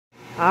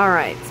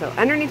Alright, so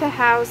underneath the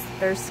house,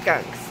 there's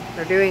skunks.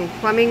 They're doing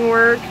plumbing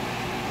work,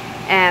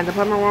 and the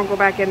plumber won't go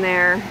back in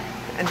there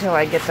until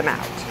I get them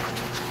out.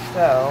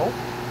 So,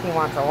 he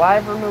wants a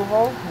live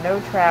removal, no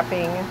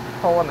trapping,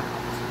 pull them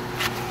out.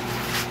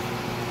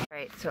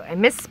 Alright, so I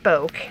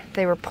misspoke.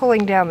 They were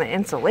pulling down the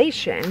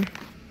insulation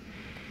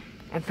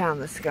and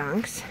found the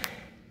skunks.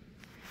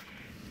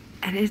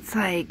 And it's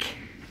like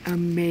a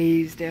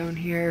maze down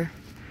here.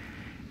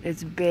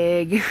 It's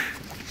big.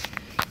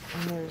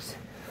 And there's...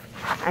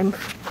 I'm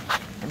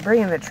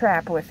bringing the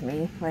trap with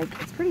me. Like,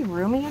 it's pretty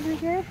roomy under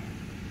here,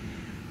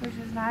 which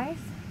is nice.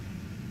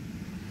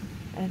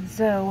 And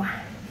so,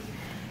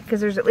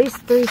 because there's at least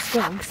 3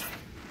 skunks,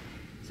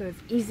 so it's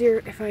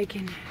easier if I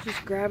can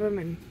just grab them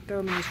and throw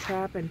them in this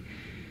trap and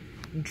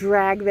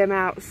drag them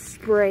out,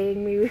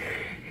 spraying me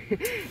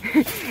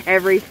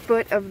every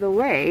foot of the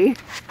way.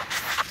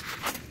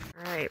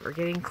 Alright, we're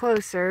getting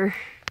closer.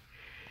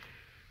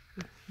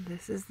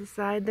 This is the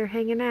side they're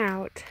hanging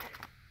out.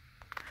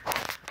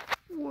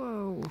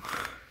 Whoa.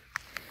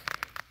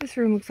 This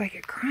room looks like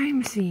a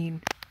crime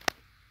scene.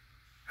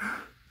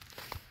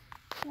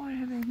 What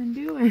have they been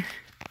doing?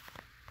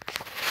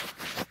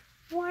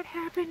 What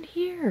happened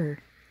here?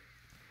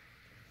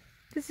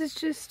 This is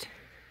just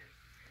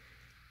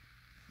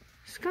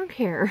skunk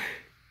hair.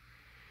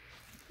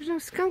 There's no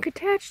skunk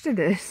attached to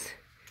this.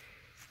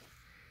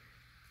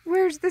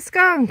 Where's the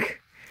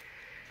skunk?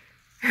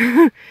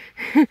 I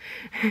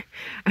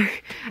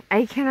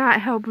cannot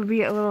help but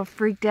be a little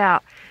freaked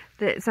out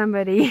that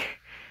somebody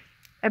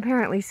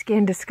apparently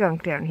skinned a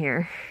skunk down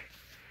here.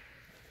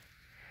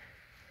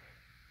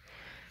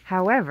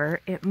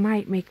 However, it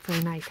might make for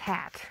a nice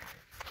hat.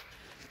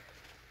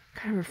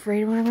 Kind of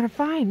afraid of what I'm going to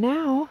find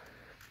now.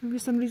 Maybe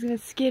somebody's going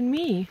to skin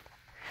me.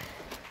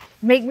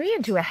 Make me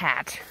into a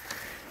hat.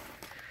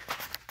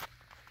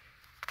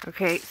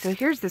 Okay, so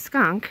here's the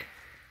skunk.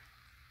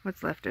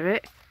 What's left of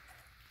it.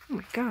 Oh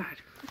my god,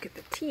 look at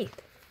the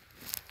teeth.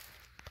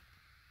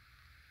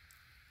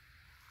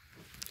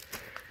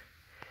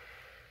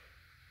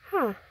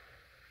 Huh.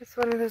 It's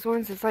one of those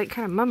ones that's like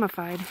kind of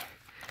mummified.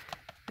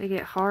 They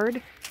get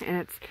hard, and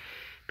it's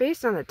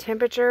based on the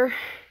temperature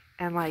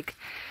and like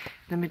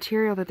the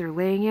material that they're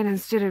laying in.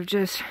 Instead of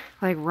just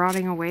like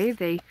rotting away,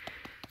 they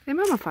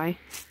mummify.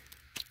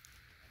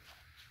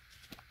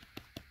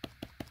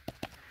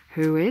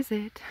 Who is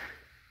it?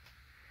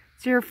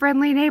 It's your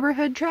friendly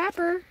neighborhood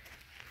trapper.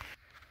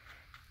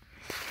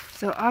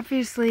 So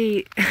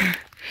obviously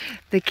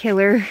the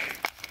killer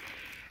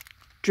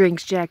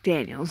drinks Jack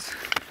Daniels.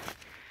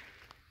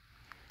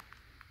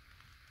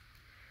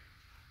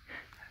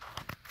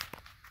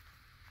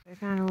 I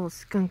found a little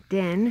skunk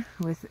den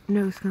with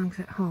no skunks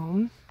at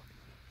home.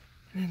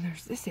 And then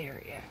there's this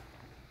area.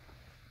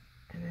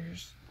 And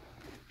there's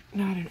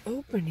not an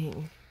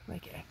opening,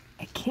 like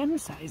a Kim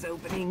size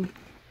opening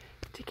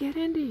to get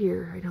into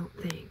here, I don't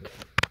think.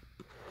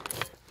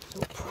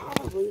 So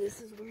probably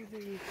this is where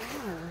they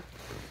are.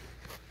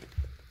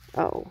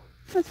 Oh,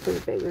 that's pretty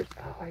big.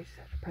 Oh, I just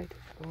have to probably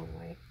take the wrong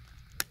way.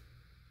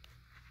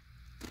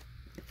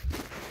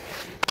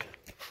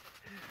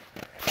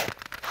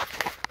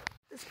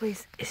 This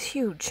place is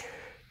huge.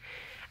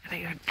 And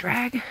I gotta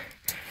drag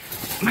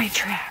my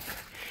trap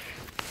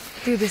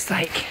through this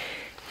like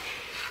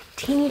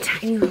teeny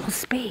tiny little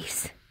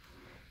space.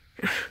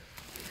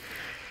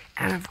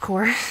 And of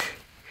course,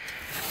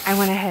 I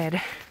went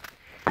ahead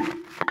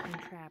and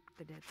trapped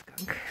the dead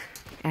skunk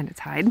and its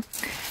hide. I'm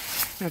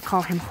gonna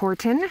call him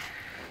Horton.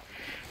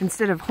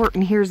 Instead of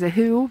Horton here's a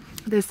who,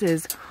 this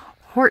is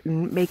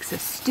Horton makes a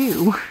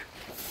stew.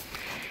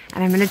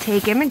 And I'm gonna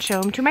take him and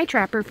show him to my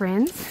trapper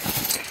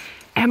friends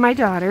and my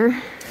daughter,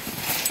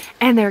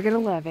 and they're gonna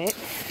love it.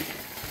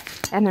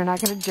 And they're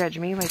not gonna judge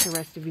me like the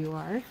rest of you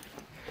are.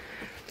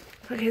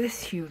 Look at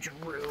this huge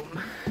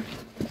room.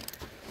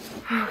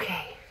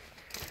 Okay,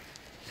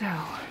 so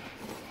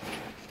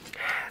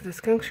the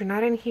skunks are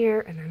not in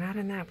here, and they're not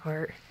in that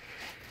part.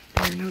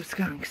 There are no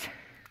skunks.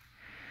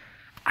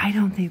 I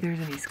don't think there's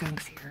any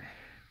skunks here.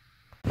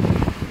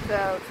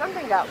 So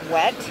something got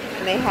wet,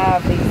 and they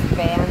have these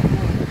fans,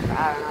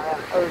 I don't know, they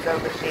have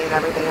ozone machine and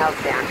everything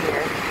else down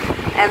here.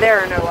 And there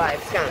are no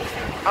live skunks.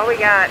 All we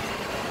got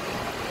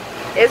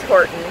is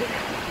Horton.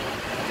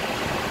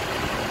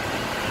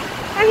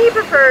 And he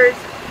prefers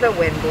the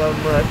windblown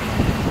look.